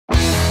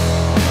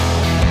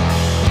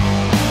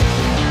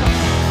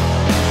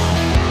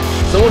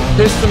Someone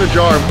pissed in a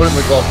jar and put it in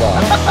the glove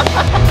box.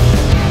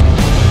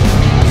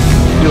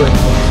 Do it.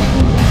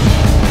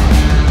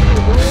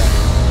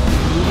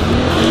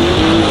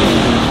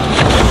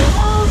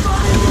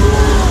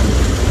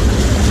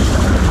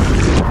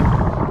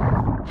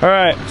 All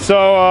right,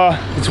 so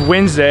it's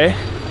Wednesday,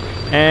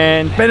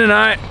 and Ben and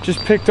I just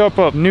picked up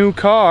a new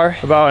car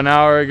about an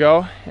hour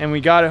ago, and we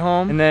got it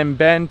home, and then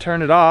Ben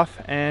turned it off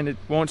and it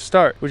won't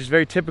start, which is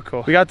very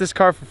typical. We got this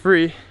car for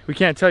free. We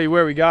can't tell you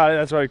where we got it,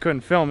 that's why we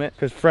couldn't film it,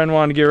 because friend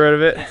wanted to get rid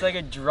of it. It's like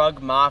a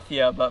drug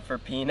mafia, but for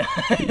peanuts.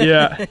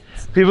 Yeah,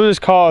 people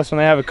just call us when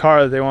they have a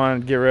car that they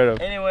want to get rid of.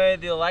 Anyway,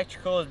 the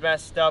electrical is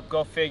messed up,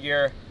 go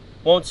figure.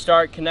 Won't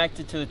start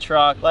connected to the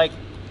truck, like,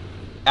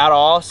 at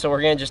all, so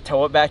we're gonna just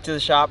tow it back to the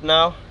shop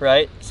now,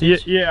 right?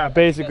 Yeah,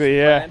 basically,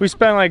 yeah. We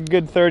spent like a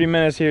good 30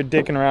 minutes here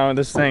dicking around with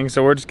this thing,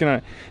 so we're just gonna,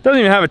 it doesn't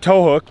even have a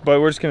tow hook, but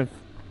we're just gonna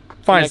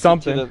find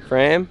something. To the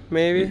frame,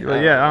 maybe?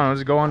 But yeah, I don't know,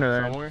 just go under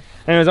there. Somewhere.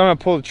 Anyways, I'm gonna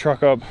pull the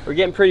truck up. We're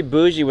getting pretty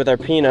bougie with our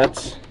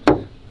peanuts.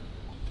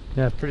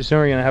 Yeah, pretty soon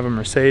we're gonna have a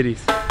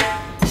Mercedes.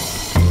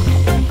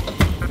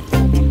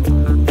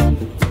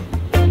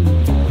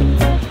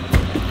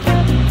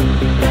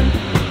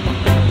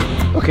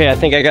 Okay, I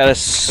think I got a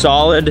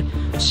solid,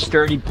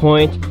 sturdy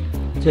point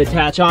to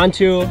attach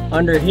onto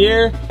under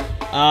here.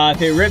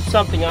 If it rips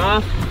something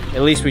off,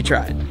 at least we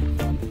tried.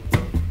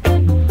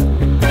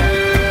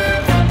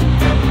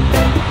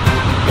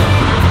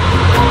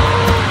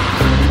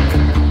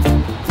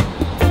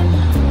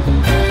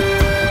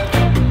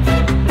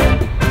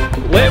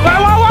 Wait,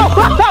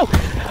 whoa!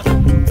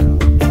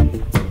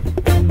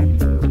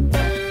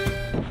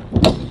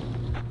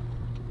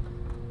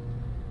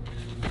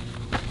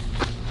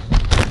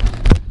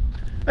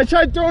 I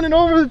tried throwing it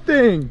over the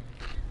thing.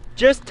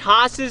 Just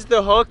tosses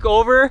the hook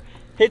over,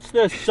 hits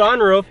the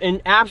sunroof,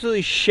 and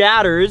absolutely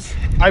shatters.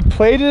 I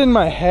played it in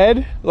my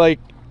head, like,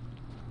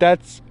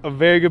 that's a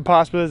very good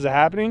possibility of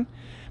happening.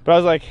 But I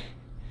was like,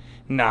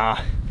 nah.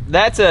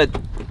 That's a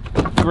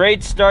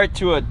great start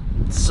to a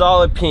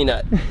solid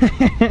peanut.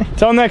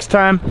 Till next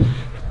time.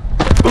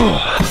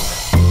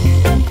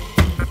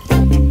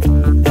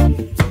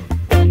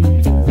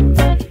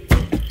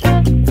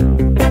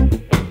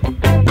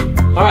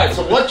 Alright,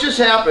 so what just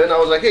happened? I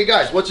was like, hey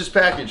guys, what's this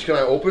package? Can I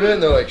open it?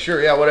 And they're like,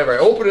 sure, yeah, whatever. I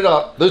open it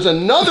up. There's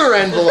another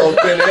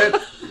envelope in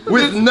it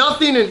with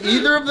nothing in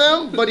either of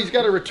them, but he's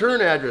got a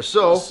return address.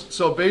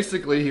 So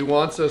basically, he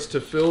wants us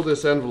to fill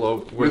this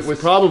envelope with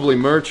probably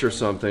merch or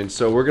something.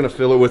 So we're gonna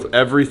fill it with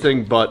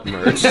everything but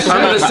merch. I'm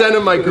gonna send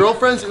him my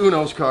girlfriend's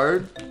Uno's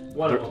card.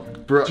 One of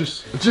them. Bro,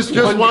 just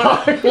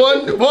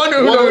one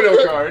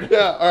Uno card.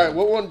 Yeah. All right.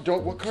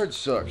 What card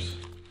sucks?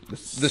 The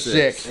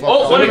six.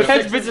 Oh, one of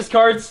Ken's business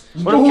cards.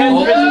 One of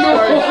Ken's business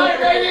cards.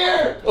 Right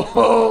here.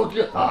 Oh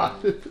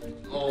god.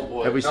 Oh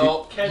boy. Have we seen?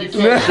 You can't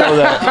show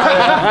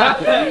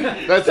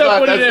that. That's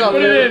not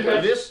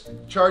good. This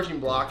charging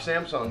block,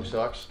 Samsung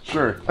sucks.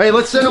 Sure. Hey,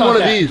 let's send him one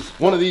of these.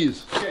 One of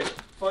these. Okay.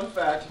 Fun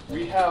fact: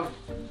 we have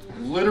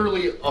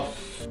literally a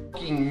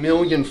fucking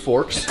million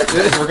forks.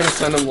 We're gonna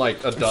send him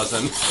like a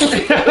dozen.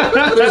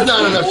 There's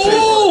not enough.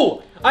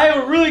 Oh! I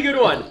have a really good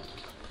one.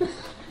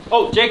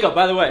 Oh, Jacob,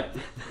 by the way.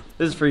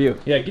 This is for you.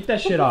 Yeah, get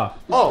that shit off.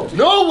 Oh,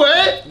 no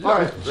way!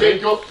 Alright,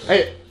 Jacob.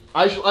 Hey,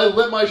 I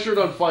lit my shirt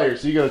on fire,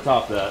 so you gotta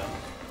top that.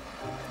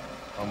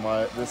 On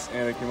this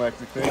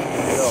anticlimactic thing. Here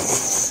you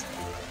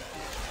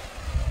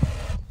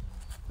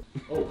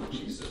go. Oh,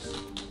 Jesus.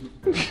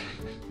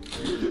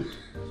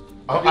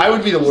 I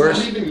would be the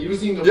worst. He's not even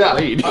using the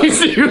blade.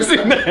 He's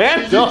using the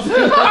handle.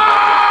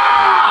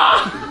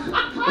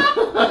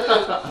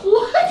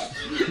 What?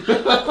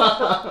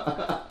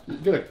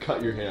 You're gonna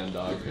cut your hand,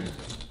 dog.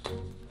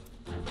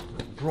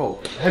 Bro,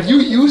 have you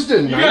used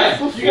a knife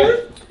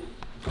before?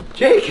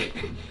 Jake,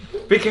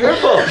 be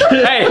careful.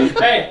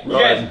 hey, you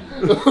guys.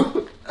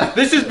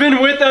 This has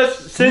been with us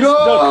since the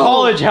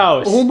college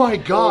house. Oh my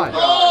god.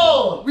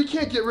 Oh! We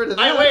can't get rid of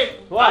that. Wait,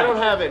 I don't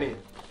have any.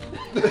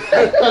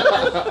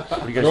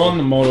 Throw on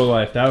the Moto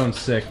Life. That one's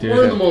sick, dude.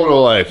 We're in the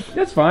Moto Life.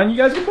 That's fine. You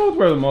guys can both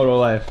wear the Moto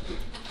Life.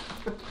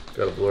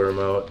 Gotta blur him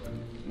out.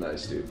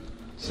 Nice, dude.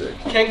 Sick.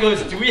 Ken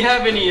goes, do we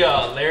have any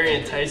Larry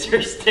and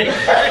Tyser stickers?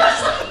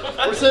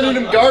 We're sending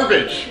him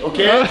garbage,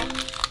 okay?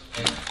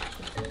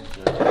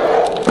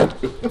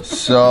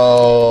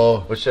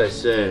 So, what should I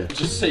say?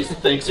 Just say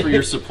thanks for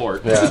your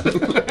support. Yeah.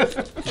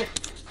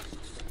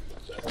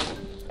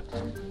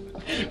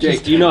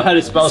 Jake, do you know how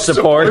to spell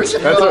support? That's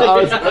what I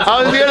was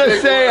gonna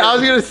say. I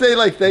was gonna say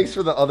like thanks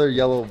for the other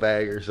yellow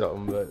bag or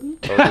something, but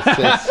I'll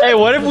just say. Hey,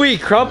 what if we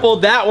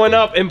crumpled that one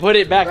up and put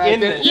it back in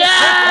there?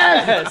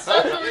 Yes!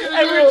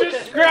 And we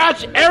just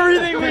scratch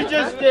everything we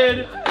just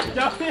did.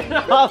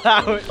 All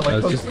out.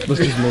 Let's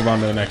just move on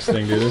to the next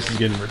thing, dude. This is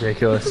getting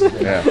ridiculous.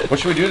 Yeah. What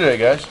should we do today,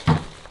 guys?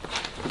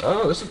 I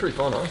don't know, this is pretty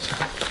fun, honestly.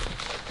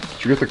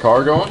 Did you get the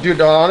car going?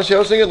 Dude, honestly, I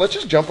was thinking, let's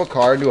just jump a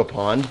car into a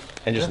pond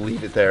and just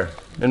leave it there.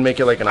 And make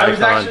it like an icon. I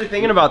was actually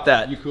thinking about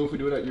that. You cool if we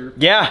do it at your...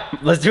 Yeah,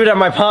 let's do it at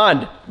my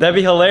pond. That'd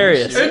be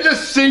hilarious. And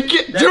just sink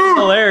it, That'd be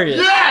hilarious.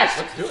 Yes!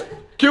 Let's do it.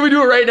 Can we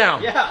do it right now?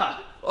 Yeah.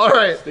 All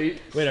right. Wait,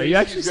 are you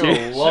actually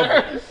serious?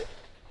 Sure.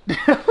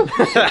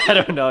 I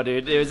don't know,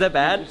 dude. Was that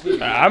bad?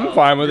 I'm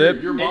fine with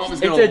it. Your mom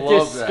is It's gonna a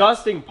love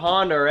disgusting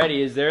pond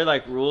already. Is there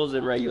like rules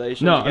and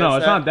regulations? No, against no,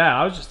 it's that? not that.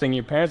 I was just thinking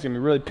your parents are gonna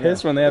be really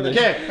pissed when they have this,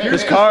 Okay,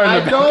 this car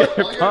in the back of All their you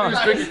gotta do pond.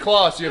 is drink a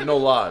claw so you have no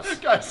laws.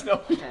 Guys,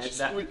 no.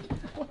 That-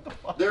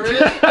 There is.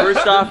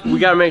 First off, we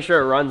gotta make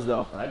sure it runs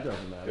though.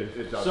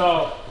 It does.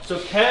 So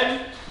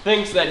Ken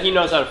thinks that he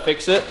knows how to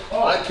fix it.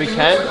 We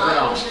can?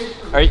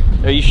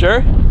 Are you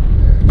sure?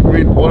 I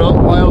mean,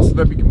 why else would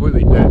that be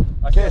completely dead?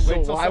 Okay, so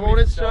wait till why somebody won't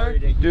it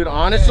start? Dude,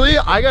 honestly,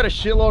 I got a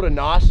shitload of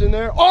NOS in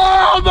there.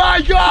 Oh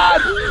my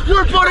god!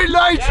 We're putting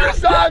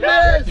nitrous on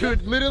this!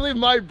 Dude, literally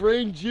my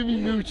brain Jimmy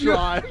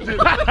Neutron. Dude.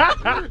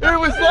 It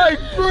was like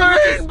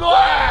brain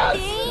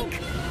blast!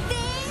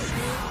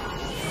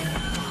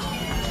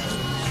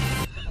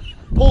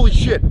 Holy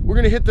shit, we're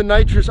gonna hit the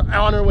nitrous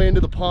on our way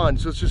into the pond,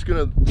 so it's just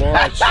gonna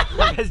launch.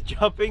 Because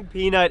jumping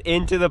Peanut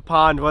into the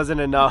pond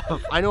wasn't enough.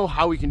 I know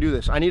how we can do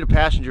this. I need a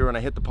passenger when I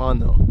hit the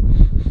pond though.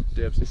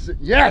 Dibs.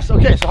 Yes,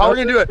 okay, so how we're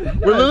gonna do it.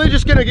 We're literally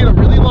just gonna get a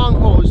really long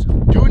hose,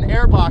 do an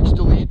airbox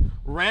delete,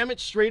 ram it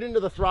straight into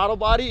the throttle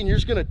body, and you're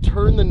just gonna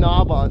turn the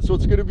knob on. So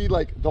it's gonna be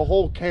like the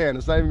whole can.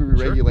 It's not even gonna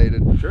be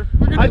regulated. Sure.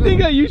 I think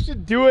that you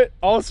should do it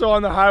also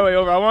on the highway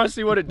over. I want to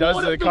see what it does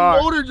What to the if the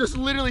car. motor just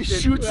literally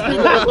shoots through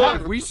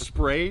the We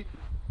spray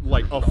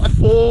like a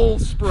full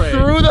spray.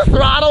 through the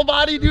throttle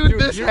body, dude,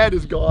 this head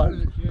is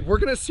gone. We're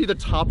gonna see the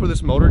top of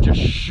this motor just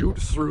shoot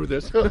through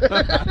this.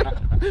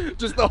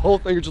 Just the whole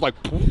thing is just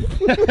like.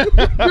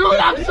 Dude,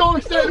 I'm so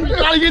excited. We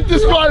gotta get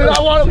this one, and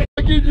I wanna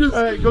fucking just.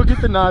 All right, go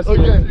get the NOS.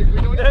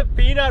 Okay.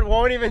 Peanut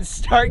won't even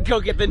start. Go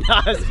get the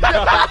NOS.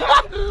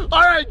 All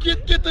right,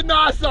 get the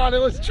NOS on it.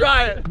 Let's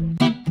try it.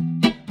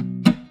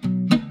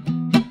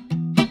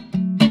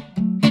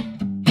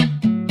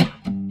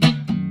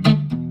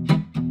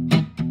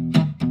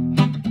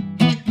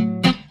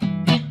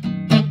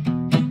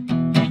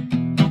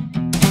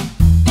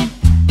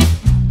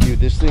 Dude,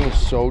 this thing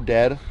is so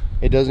dead.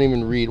 It doesn't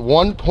even read.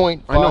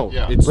 1.5. I know.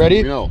 Yeah. It's,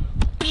 Ready? No.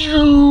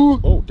 Pew!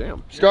 Oh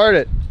damn. Start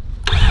it.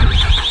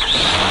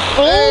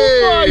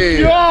 Oh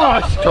Hey! my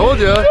gosh! Told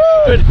you.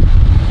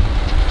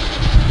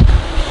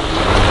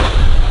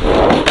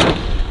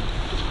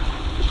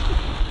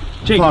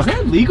 Jake, is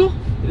that legal?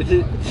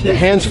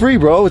 Hands free,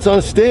 bro. It's on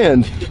a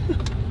stand.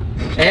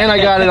 And I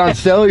got it on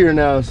cellular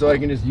now, so I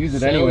can just use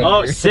it anyway.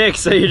 Oh, sick.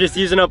 So you're just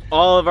using up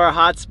all of our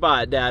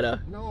hotspot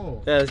data.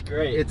 No. That's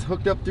great. It's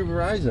hooked up through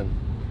Verizon.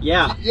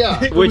 Yeah.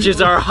 Yeah. Which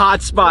is our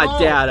hotspot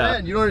data.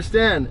 Man, you don't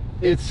understand.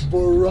 It's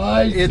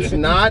Verizon. It's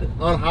not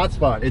on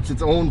hotspot. It's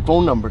its own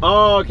phone number.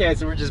 Oh, okay.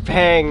 So we're just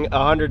paying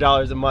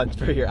 $100 a month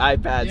for your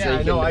iPad so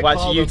you can watch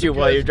YouTube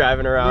while you're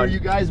driving Where around. you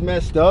guys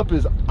messed up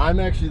is I'm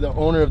actually the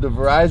owner of the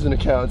Verizon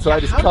account, so I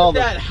just called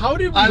them. How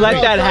did we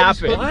let that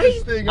happen?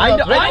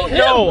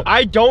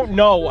 I don't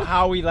know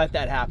how we let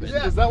that happen.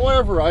 Is that why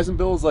our Verizon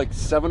bill is like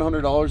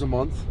 $700 a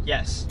month?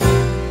 Yes.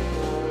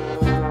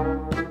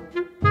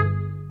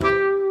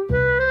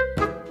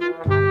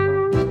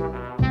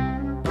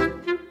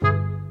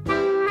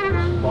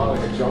 Bought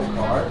like a junk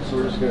car, so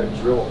we're just gonna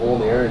drill a hole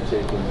in the air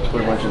intake and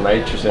put a bunch of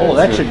nitrous in it. Oh,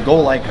 that should go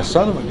like a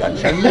son of a gun.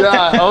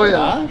 Yeah, oh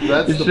yeah.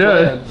 That's the should.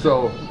 plan.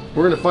 So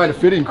we're gonna find a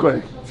fitting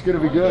quick. It's gonna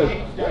be good.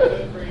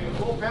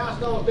 Go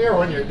past out there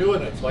when you're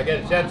doing it, so I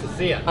get a chance to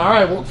see it. All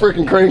right, we'll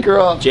freaking crank her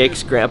up.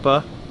 Jake's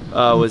grandpa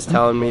was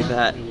telling me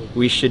that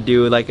we should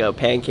do like a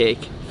pancake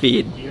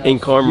feed in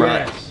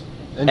Cormorant. Yes.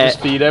 And just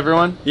feed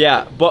everyone?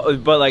 Yeah,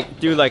 but like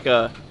do like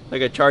a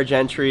charge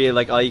entry,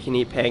 like all you can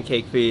eat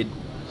pancake feed.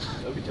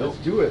 Let's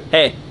do it.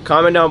 Hey,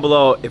 comment down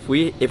below if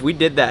we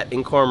did that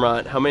in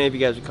Cormorant, how many of you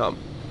guys would come?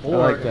 I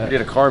like that. We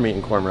did a car meet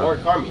in Or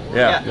Cormorant. car meet.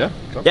 Yeah.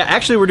 Yeah,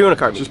 actually we're doing a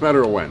car It's meet. just a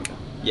matter of when.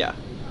 Yeah.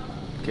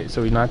 Okay,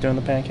 so we're not doing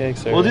the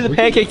pancakes? Or... We'll do the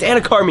pancakes and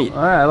a car meet.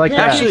 All right, I like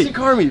that. Actually- Actually,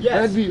 car meet.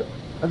 Yes.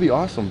 That'd be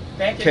awesome.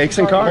 Cakes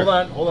and cars?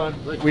 Hold on.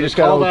 We just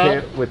got okay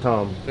it with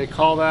Tom. They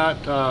call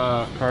that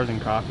Cars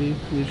and coffee,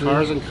 usually?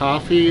 cars and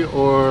coffee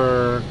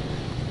or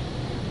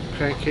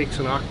pancakes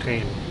and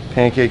octane.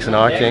 Pancakes and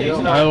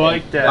octane. I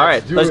like that. All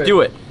right, let's it.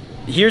 do it.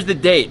 Here's the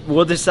date.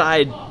 We'll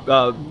decide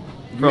from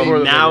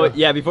the now. video.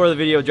 Yeah, before the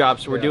video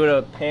drops. We're doing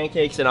a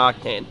pancakes and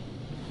octane.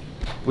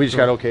 We just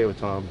got okay with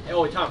Tom.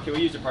 Oh, Tom, can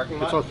we use the parking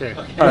lot? It's okay.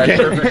 All right,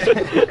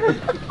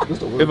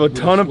 perfect. If a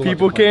ton of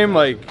people came,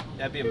 like,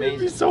 That'd be it'd be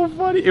amazing. so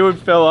funny. It would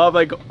fill up,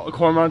 like,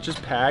 Cormorant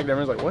just packed.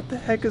 Everyone's like, what the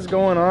heck is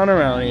going on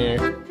around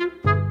here?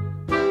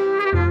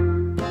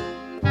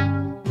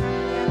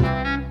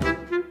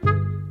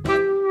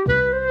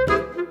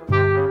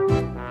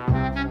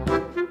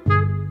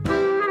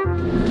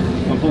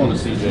 I'm pulling a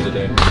CJ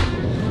today.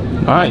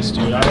 Nice,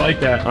 dude. I like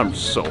that. I'm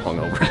so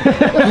hungover.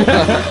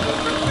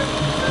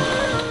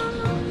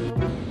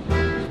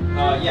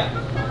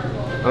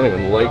 Yeah. I don't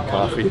even like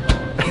coffee.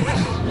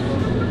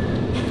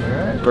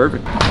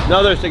 Perfect.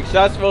 Another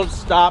successful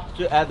stop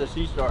at the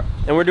C-store.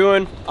 And we're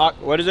doing,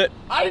 what is it?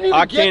 I didn't even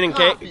Octane get and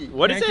coffee. cake.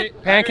 What is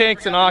it?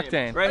 Pancakes and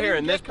octane. Right here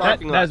in this That-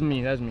 parking lot. that's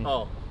me, that's me.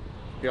 Oh.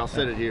 Here, I'll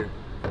set it here.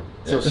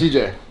 So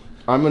CJ,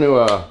 I'm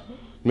gonna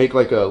make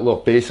like a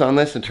little face on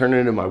this and turn it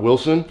into my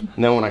Wilson.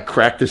 And then when I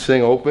crack this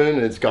thing open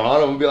and it's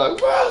gone, I'm gonna be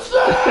like,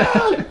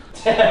 Wilson!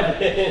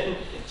 Devin,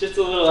 just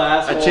a little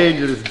asshole. I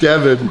changed it, it's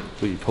Devin.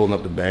 Please, holding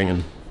up the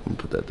banging. Let me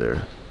put that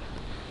there.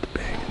 The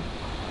banging.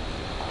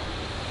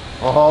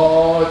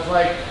 Oh, it's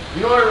like,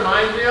 you know what it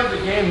reminds me of? The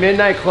game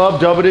Midnight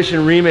Club Dub Edition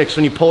Remix,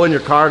 when you pull in your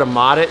car to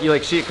mod it, you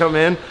like see it come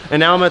in, and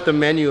now I'm at the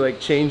menu like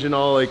changing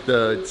all like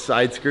the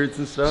side skirts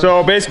and stuff.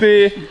 So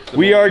basically,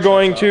 we are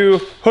going to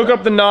hook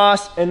up the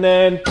NOS and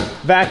then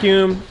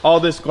vacuum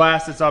all this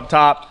glass that's up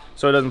top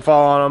so it doesn't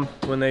fall on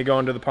them when they go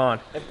into the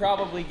pond. And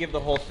probably give the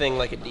whole thing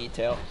like a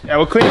detail. Yeah,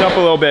 we'll clean it up a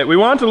little bit. We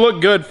want it to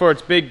look good for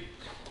its big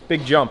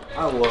jump.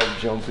 I love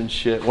jumping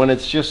shit. When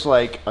it's just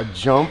like a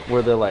jump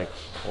where they're like,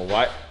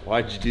 well,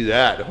 why'd you do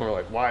that? And we're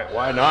like,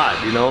 why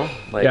not, you know?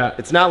 Like, yeah.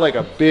 It's not like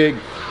a big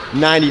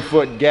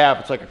 90-foot gap.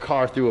 It's like a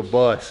car through a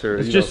bus. Or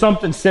It's just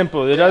something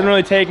simple. It doesn't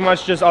really take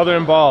much just other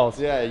than balls.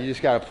 Yeah, you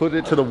just gotta put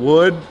it to the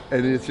wood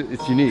and it's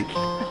unique.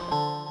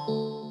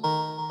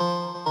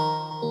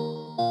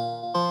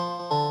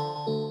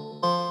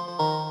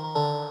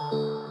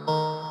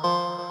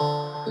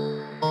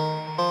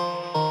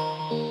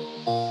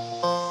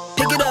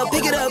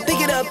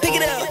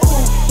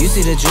 You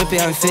see the drippy,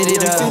 I'm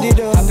fitted up.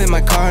 Hop in my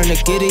car and I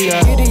get it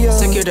up.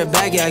 Secure the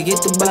bag, yeah, I get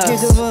the bus.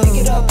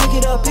 Pick it up, pick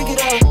it up, pick it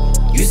up.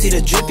 You see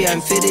the drippy, I'm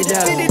fitted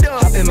up.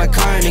 Hop in my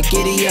car and I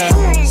get it up.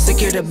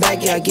 Secure the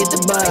bag, yeah, I get the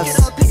bus. Pick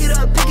it up, pick it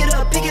up, pick it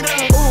up, pick it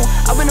up.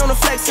 I've been on the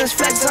flex since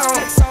flex zone.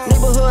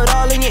 Neighborhood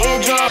all in your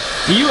eardrum.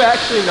 Do you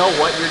actually know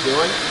what you're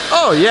doing?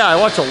 Oh yeah, I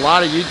watch a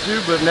lot of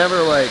YouTube, but never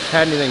like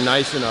had anything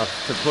nice enough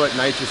to put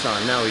nitrous on.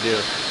 Now we do.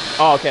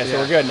 Oh, okay, so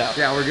we're good now.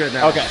 Yeah, we're good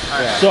now. Okay,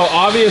 so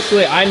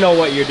obviously I know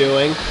what you're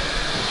doing,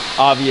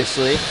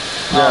 obviously.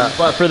 Yeah.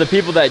 But for the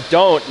people that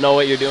don't know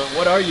what you're doing,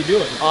 what are you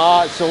doing?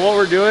 So what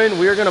we're doing,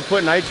 we're gonna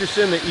put nitrous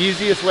in the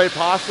easiest way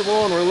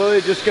possible, and we're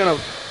literally just gonna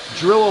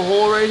drill a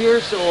hole right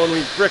here, so when we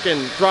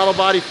frickin' throttle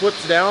body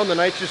flips down, the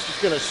nitrous is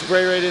just gonna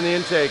spray right in the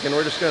intake, and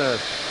we're just gonna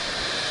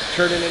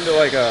turn it into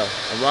like a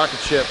rocket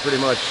ship, pretty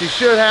much. She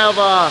should have,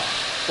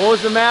 what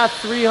was the math?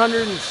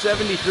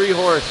 373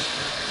 horse.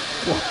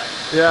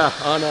 Yeah,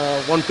 on a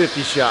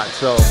 150 shot,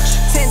 so.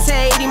 10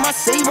 to 80, my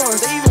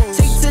savings.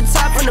 Take to the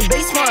top from the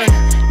baseline.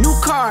 New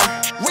car,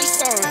 race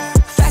on.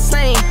 Fast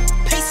lane,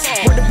 pace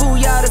on. With the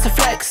booyah, that's a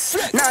flex.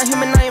 Not a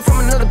human, I ain't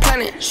from another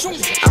planet.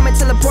 I'ma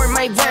teleport,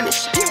 might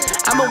vanish.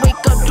 I'ma wake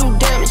up, do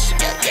damage.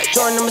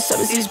 Join number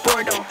 7, see this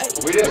board though.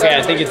 Okay,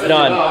 I think it's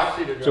done.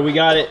 So we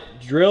got it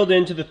drilled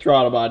into the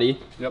throttle body,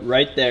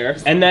 right there.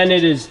 And then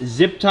it is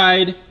zip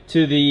tied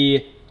to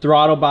the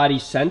throttle body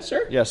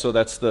sensor? Yeah, so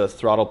that's the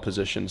throttle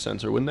position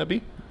sensor, wouldn't that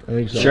be? I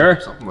think so. Sure.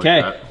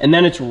 Okay, and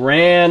then it's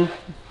ran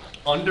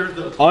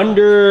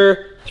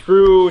under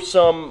through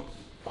some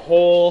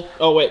hole.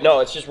 Oh wait, no,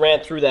 it's just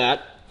ran through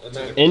that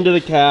into the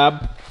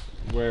cab,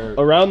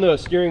 around the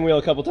steering wheel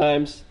a couple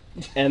times,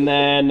 and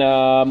then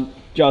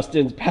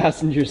Justin's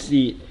passenger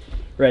seat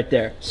right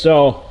there.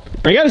 So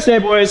I gotta say,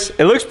 boys,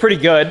 it looks pretty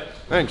good.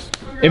 Thanks.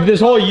 If this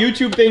whole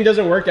YouTube thing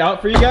doesn't work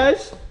out for you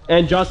guys,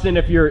 and Justin,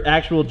 if your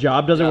actual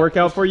job doesn't work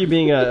out for you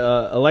being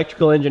an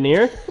electrical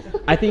engineer,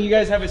 I think you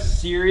guys have a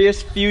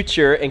serious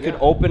future and could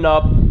open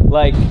up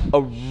like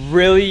a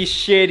really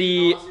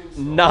shitty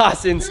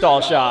NOS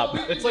install shop.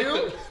 It's like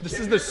this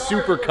is the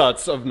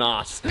supercuts of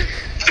NOS.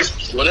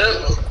 What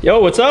up? Yo,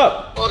 what's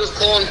up? Oh, just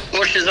pulling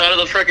bushes out of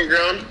the freaking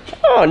ground.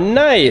 Oh,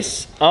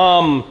 nice.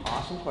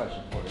 Awesome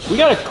question for you. We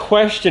got a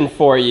question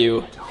for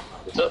you.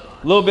 What's up?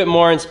 A little bit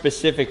more in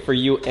specific for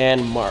you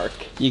and Mark.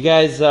 You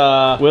guys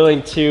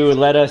willing to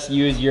let us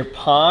use your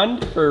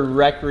pond for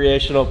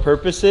recreational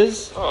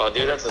purposes? Oh,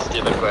 dude, that's a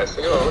stupid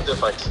question. Oh, what the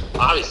fuck?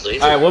 Obviously.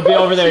 All right, we'll be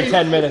over there in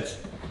 10 minutes.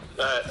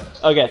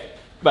 Okay,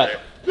 bye.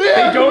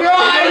 Yeah, no,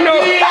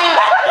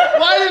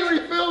 why didn't we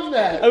film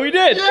that? Oh, we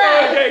did?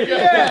 Yeah, Okay,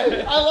 good.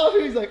 yeah. I love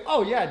it. He's like,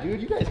 oh yeah,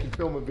 dude, you guys can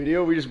film a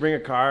video. We just bring a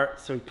car,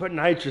 so we put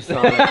nitrous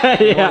on it.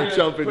 Yeah.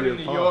 Jump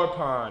into Your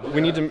pond.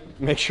 We need to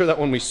make sure that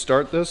when we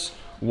start this,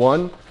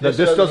 that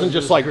this doesn't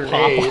just like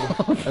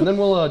pop off. And then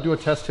we'll do a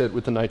test hit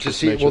with the nitrous.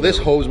 See, well, this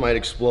hose might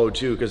explode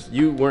too, because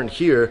you weren't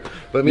here,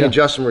 but me and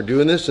Justin were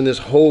doing this, and this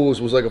hose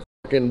was like a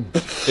fucking.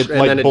 It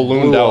like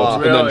ballooned out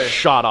and Really? then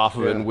shot off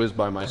of it and whizzed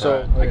by my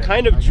So side. I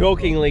kind of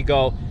jokingly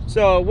go,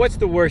 so what's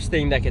the worst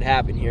thing that could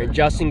happen here? And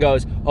Justin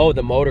goes, oh,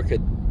 the motor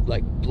could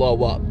like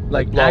blow up.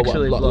 Like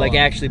actually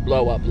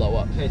blow up.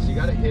 Okay, so you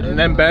gotta hit it. And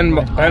then Ben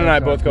and I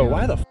both go,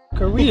 why the f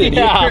are we in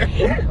here? Alright,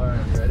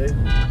 ready?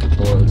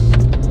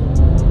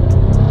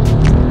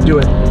 Do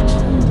it.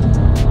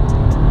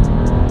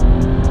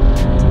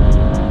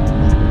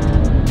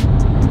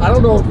 I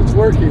don't know if it's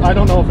working. I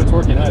don't know if it's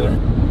working either.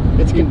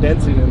 It's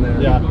condensing in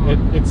there. Yeah,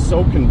 it's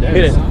so condensed.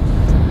 Hit it.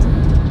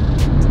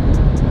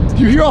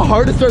 Do you hear how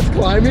hard it starts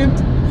climbing?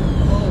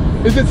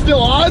 Is it still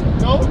on?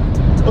 No.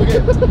 Okay.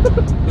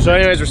 So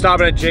anyways, we're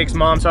stopping at Jake's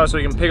mom's house so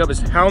he can pick up his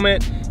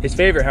helmet, his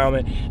favorite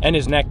helmet, and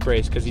his neck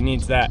brace because he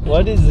needs that.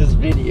 What is this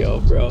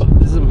video, bro?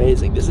 This is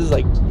amazing. This is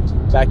like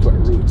back to our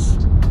roots.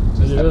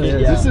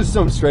 This is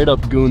some straight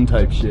up goon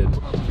type shit.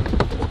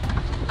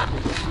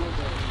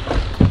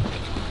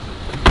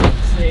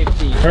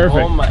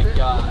 Perfect. Oh my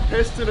god.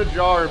 Pissed in a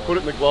jar and put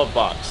it in the glove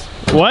box.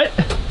 What?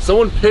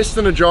 Someone pissed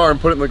in a jar and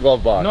put it in the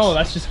glove box. No,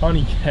 that's just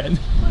honey, Ken.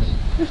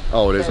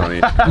 Oh, it is honey.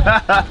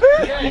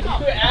 Yeah, you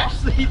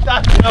actually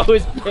thought that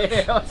was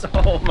piss.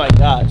 Oh my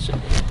gosh.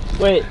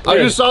 Wait. I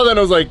just saw that and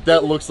I was like,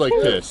 that looks like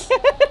piss.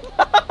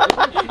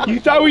 You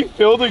thought we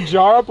filled a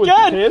jar up with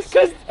piss?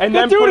 And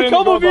then put it in a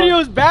couple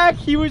videos back,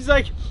 he was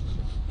like,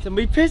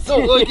 somebody pissed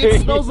in Like here.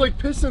 it smells like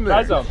piss in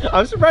there.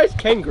 I'm surprised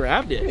Ken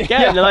grabbed it.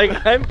 Ken, like,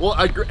 Well,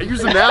 I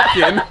used a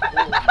napkin.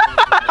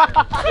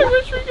 I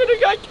wish we could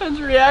have got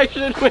Ken's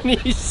reaction when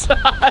he saw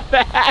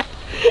that.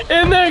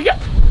 And then,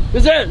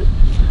 is that?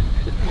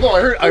 No,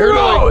 I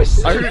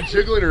heard it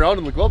jiggling around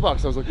in the glove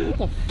box. I was like, what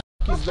the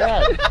f is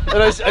that?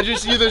 And I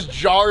just see this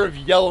jar of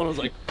yellow, and I was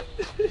like,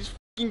 these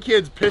f***ing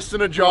kids pissed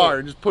in a jar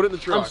and just put it in the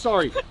truck. I'm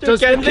sorry.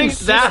 Does Ken think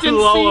that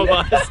low of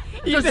us?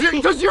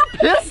 Does your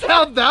piss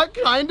have that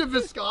kind of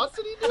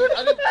viscosity, dude?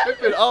 I didn't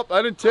tip it up.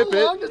 I didn't tip it.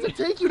 How long does it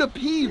take you to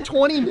pee?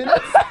 20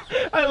 minutes?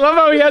 I love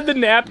how he had the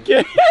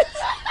napkin.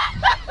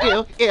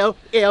 Ew, ew,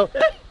 ew,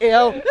 ew.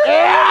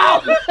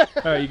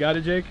 Alright, you got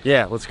it, Jake?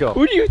 Yeah, let's go.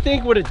 Who do you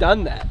think would have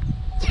done that?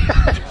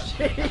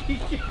 You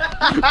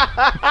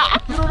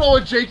don't know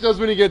what Jake does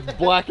when he gets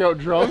blackout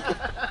drunk.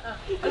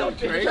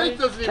 Jake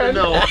doesn't even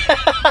know.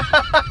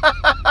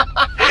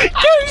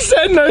 Ken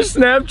said in our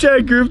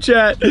Snapchat group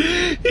chat,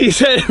 he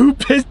said, who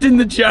pissed in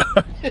the jar?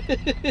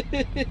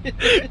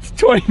 It's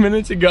 20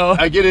 minutes ago.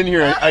 I get in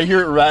here, I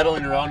hear it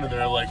rattling around in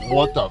there, like,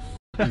 what the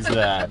f is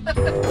that?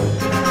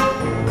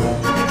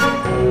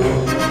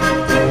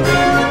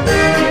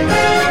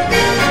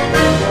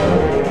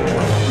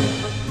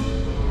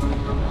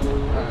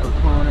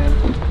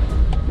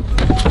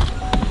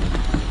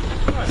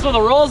 So the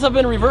roles have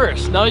been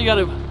reversed. Now you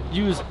gotta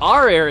use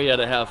our area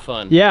to have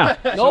fun. Yeah.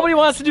 Nobody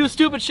wants to do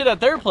stupid shit at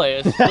their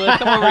place, so they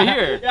come over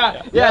here.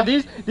 Yeah,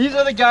 these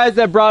are the guys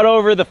that brought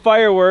over the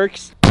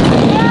fireworks.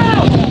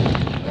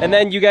 And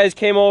then you guys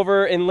came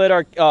over and lit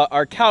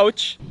our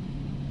couch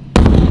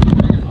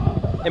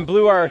and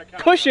blew our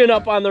cushion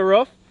up on the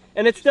roof,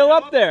 and it's still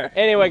up there.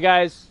 Anyway,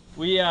 guys,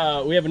 we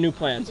have a new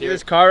plan. See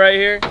this car right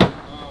here?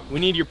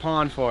 We need your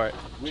pond for it.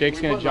 Jake's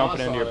gonna jump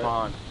it into your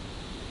pond.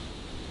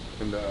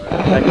 And, Is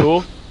that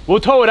cool? We'll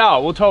tow it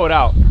out. We'll tow it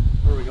out.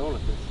 Where are we going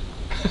with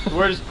this?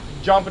 We're just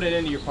jumping it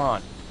into your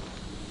pond.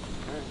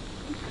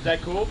 Is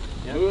that cool?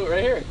 Yeah. Ooh,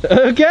 right here.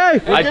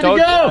 Okay. I told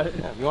you. Yeah,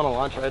 you want to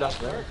launch right up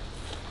there?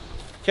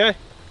 Okay.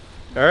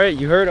 All right,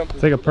 you heard him.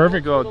 It's like a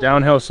perfect little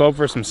downhill slope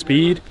for some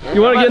speed.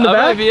 You want to get in the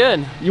back? I might be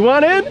in. You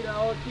want in?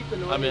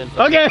 I'm in.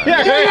 Okay.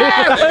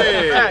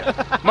 Hey.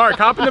 Mark,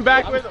 hop in the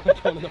back with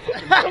him.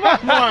 Come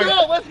on, Mark.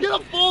 No, let's get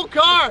a full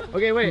car.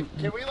 Okay, wait.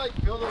 Can we like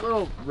build a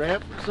little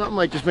ramp or something?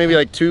 Like just maybe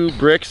like 2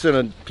 bricks and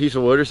a piece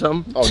of wood or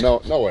something?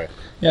 oh, no way.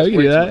 Yeah, we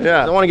can do that.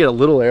 Yeah. I don't want to get a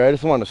little air. I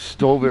just want to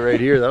stove it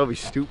right here. That would be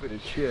stupid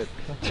as shit.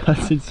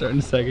 Justin's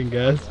starting to second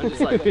guess.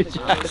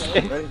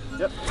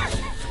 Yep.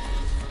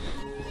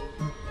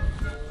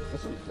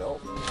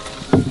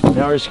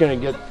 Now we're just gonna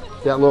get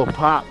that little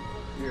pop.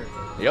 Here.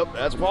 Yep,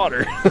 that's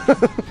water. That's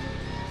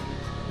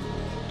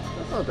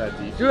not that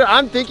deep. Dude,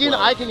 I'm thinking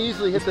I can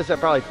easily hit this at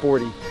probably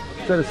 40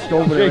 instead of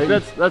stoving it.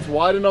 Jake, that's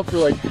wide enough for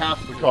like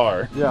half the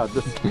car. Yeah,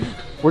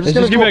 we're just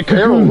Let's gonna give it a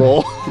barrel cocoon.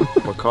 roll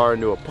a car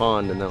into a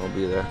pond and that'll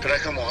be there. Can I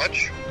come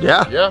watch?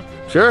 Yeah, Yeah.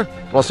 sure.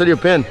 I'll send you a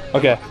pin.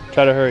 Okay,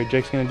 try to hurry.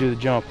 Jake's gonna do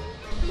the jump.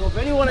 So if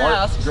anyone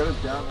asks,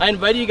 I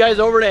invited you guys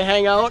over to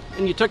hang out,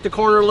 and you took the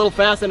corner a little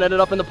fast and ended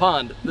up in the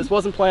pond. This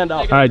wasn't planned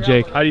out. All right,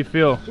 Jake, how do you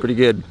feel? Pretty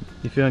good.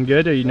 You feeling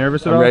good? Are you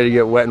nervous at I'm all? ready to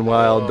get wet and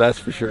wild, that's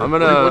for sure.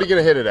 What are you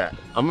gonna hit it at?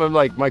 I'm gonna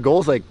like, my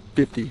goal's like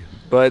 50,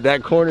 but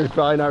that corner is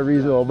probably not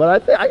reasonable. But I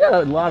think I got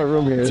a lot of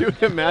room here.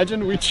 Dude,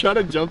 imagine we try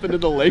to jump into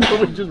the lake,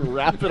 but we just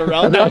wrap it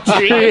around that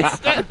tree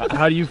instead.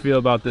 How do you feel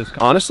about this?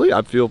 Honestly,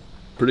 I feel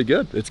pretty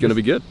good. It's gonna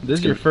be good. This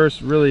is your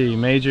first really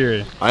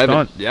major I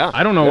haven't- stunt. yeah,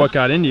 I don't know yeah. what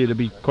got into you, to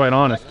be quite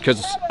honest.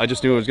 Because I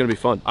just knew it was gonna be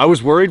fun. I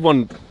was worried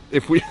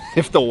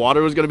if the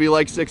water was gonna be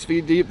like 6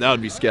 feet deep, that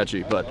would be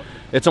sketchy. But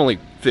it's only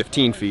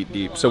 15 feet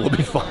deep, so we'll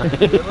be fine.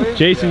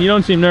 Jason, you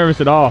don't seem nervous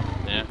at all.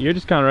 Yeah. You're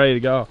just kind of ready to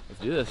go.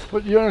 Let's do this.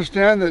 But you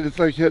understand that it's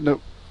like hitting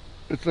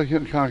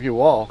a concrete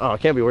wall. Oh,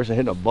 it can't be worse than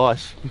hitting a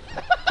bus.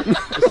 This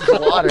is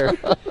water.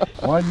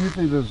 Why do you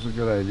think this is a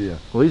good idea?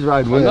 Well, he's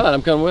riding Why with. not?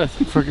 I'm coming with.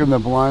 Freaking the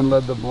blind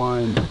led the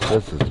blind.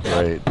 This is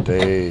great,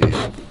 Dave.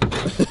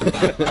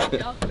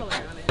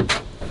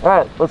 All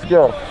right, let's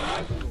go.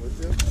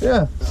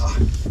 Yeah.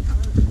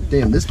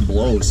 Damn, this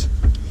blows.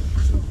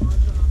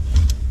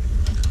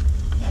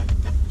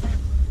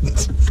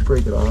 Let's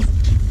break it off.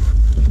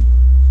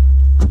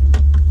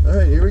 All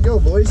right, here we go,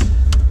 boys.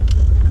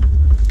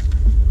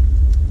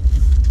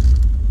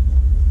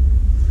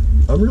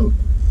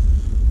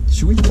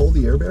 Should we pull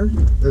the air barrier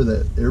or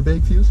the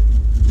airbag fuse?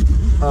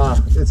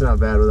 It's not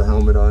bad with a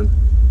helmet on.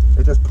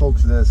 It just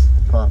pokes this.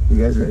 Pop.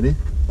 You guys ready?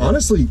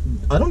 Honestly,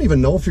 I don't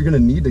even know if you're gonna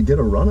need to get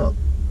a run up.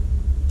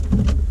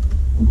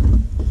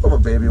 Over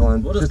baby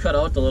one. We'll just cut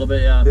out a little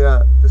bit, yeah.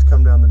 Yeah, just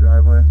come down the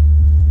driveway.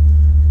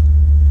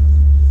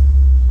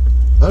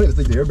 I don't even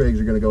think the airbags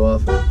are gonna go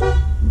off.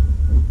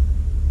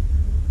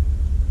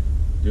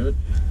 Do it.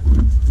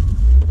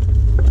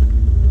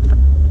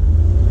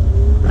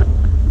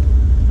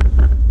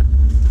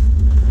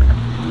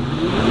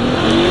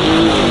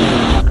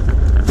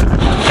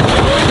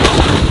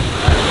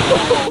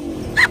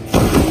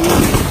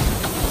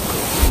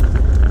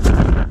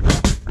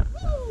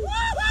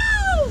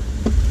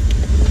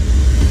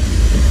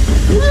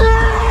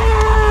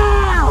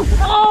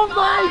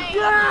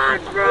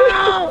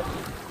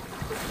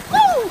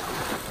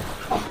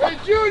 Hey,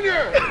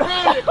 Junior!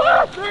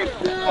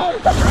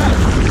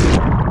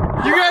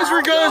 You guys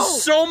were going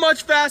so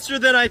much faster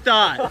than I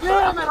thought.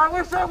 Damn it, I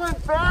wish I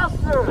went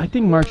faster! I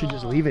think Mark should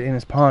just leave it in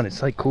his pond.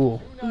 It's like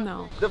cool.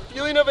 No. The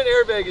feeling of an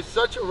airbag is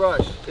such a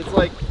rush. It's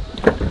like...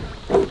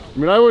 I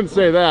mean, I wouldn't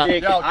say that.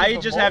 Jake, I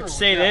just have to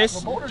say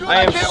this.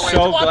 I am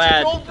so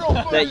glad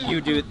that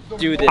you do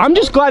this. I'm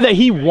just glad that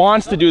he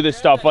wants to do this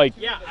stuff. Like,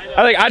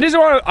 I just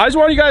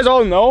want you guys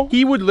all to know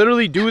he would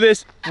literally do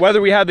this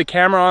whether we had the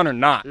camera on or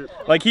not.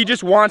 Like, he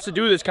just wants to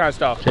do this kind of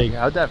stuff. Jake,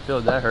 how'd that feel?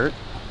 Did that hurt?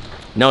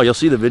 No, you'll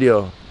see the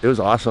video. It was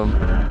awesome.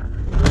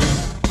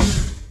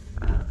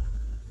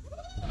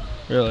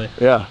 Really?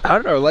 Yeah. How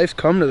did our lives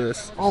come to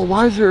this? Oh,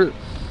 why is there...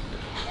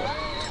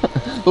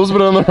 Those have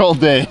been on there all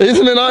day. He's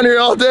been on here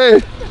all day.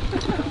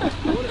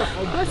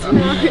 What's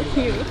wrong with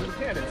you?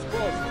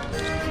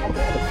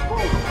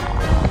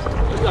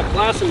 I've got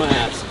glass in my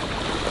ass.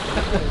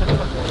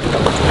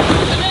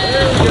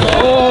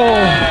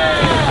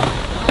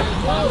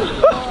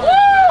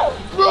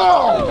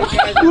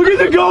 Look at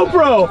the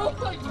GoPro!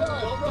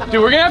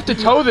 Dude, we're gonna have to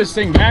tow this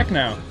thing back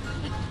now.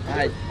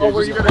 Oh,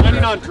 were you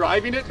planning on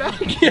driving it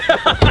back?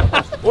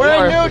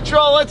 We're in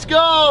neutral, let's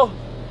go!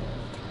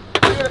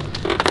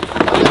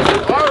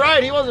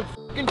 Alright, he wasn't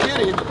f***ing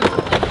kidding.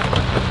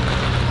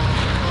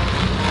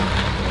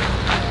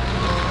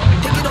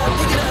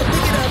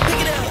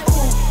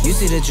 You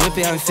see the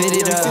drippy, I'm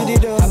fitted up.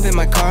 Hop in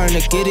my car and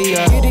the giddy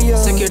up.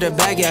 Secure the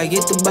bag, yeah, I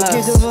get the bus.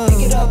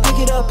 Pick it up, pick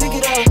it up, pick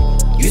it up.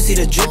 You see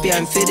the drippy,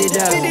 I'm fitted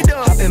up.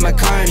 Hop in my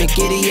car and the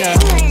giddy up.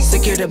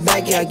 Secure the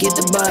bag, yeah, I get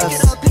the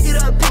bus. Pick it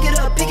up, pick it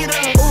up, pick it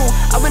up.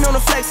 Ooh, I've been on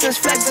the flex since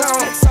flex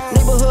zone.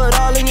 Neighborhood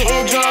all in your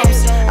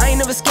eardrums. I ain't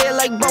never scared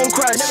like Bone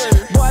Crush.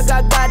 Boy, I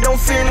got God, don't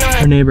fear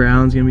none. Our neighbor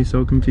Alan's gonna be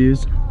so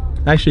confused.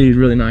 Actually, he's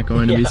really not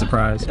going to be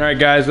surprised. All right,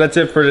 guys, that's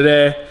it for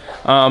today.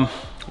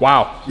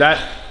 Wow,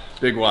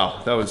 Big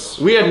wow. That was...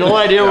 We had no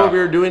idea what we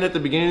were doing at the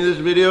beginning of this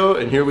video,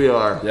 and here we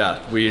are. Yeah,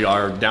 we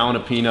are down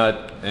a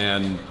peanut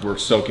and we're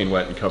soaking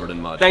wet and covered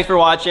in mud. Thanks for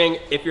watching.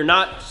 If you're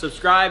not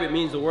subscribed, it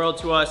means the world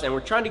to us, and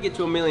we're trying to get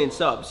to 1 million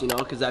subs, you know,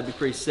 because that'd be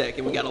pretty sick,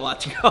 and we got a lot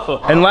to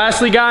go. And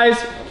lastly,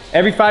 guys,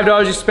 every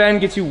 $5 you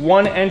spend gets you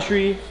 1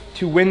 entry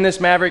to win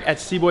this Maverick at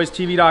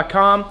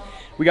CboysTV.com.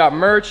 We got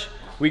merch.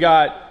 We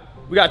got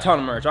a ton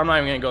of merch. I'm not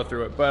even gonna go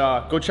through it,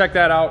 but go check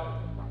that out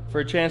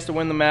for a chance to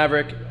win the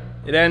Maverick.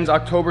 It ends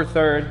October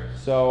 3rd,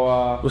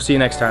 so we'll see you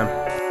next time.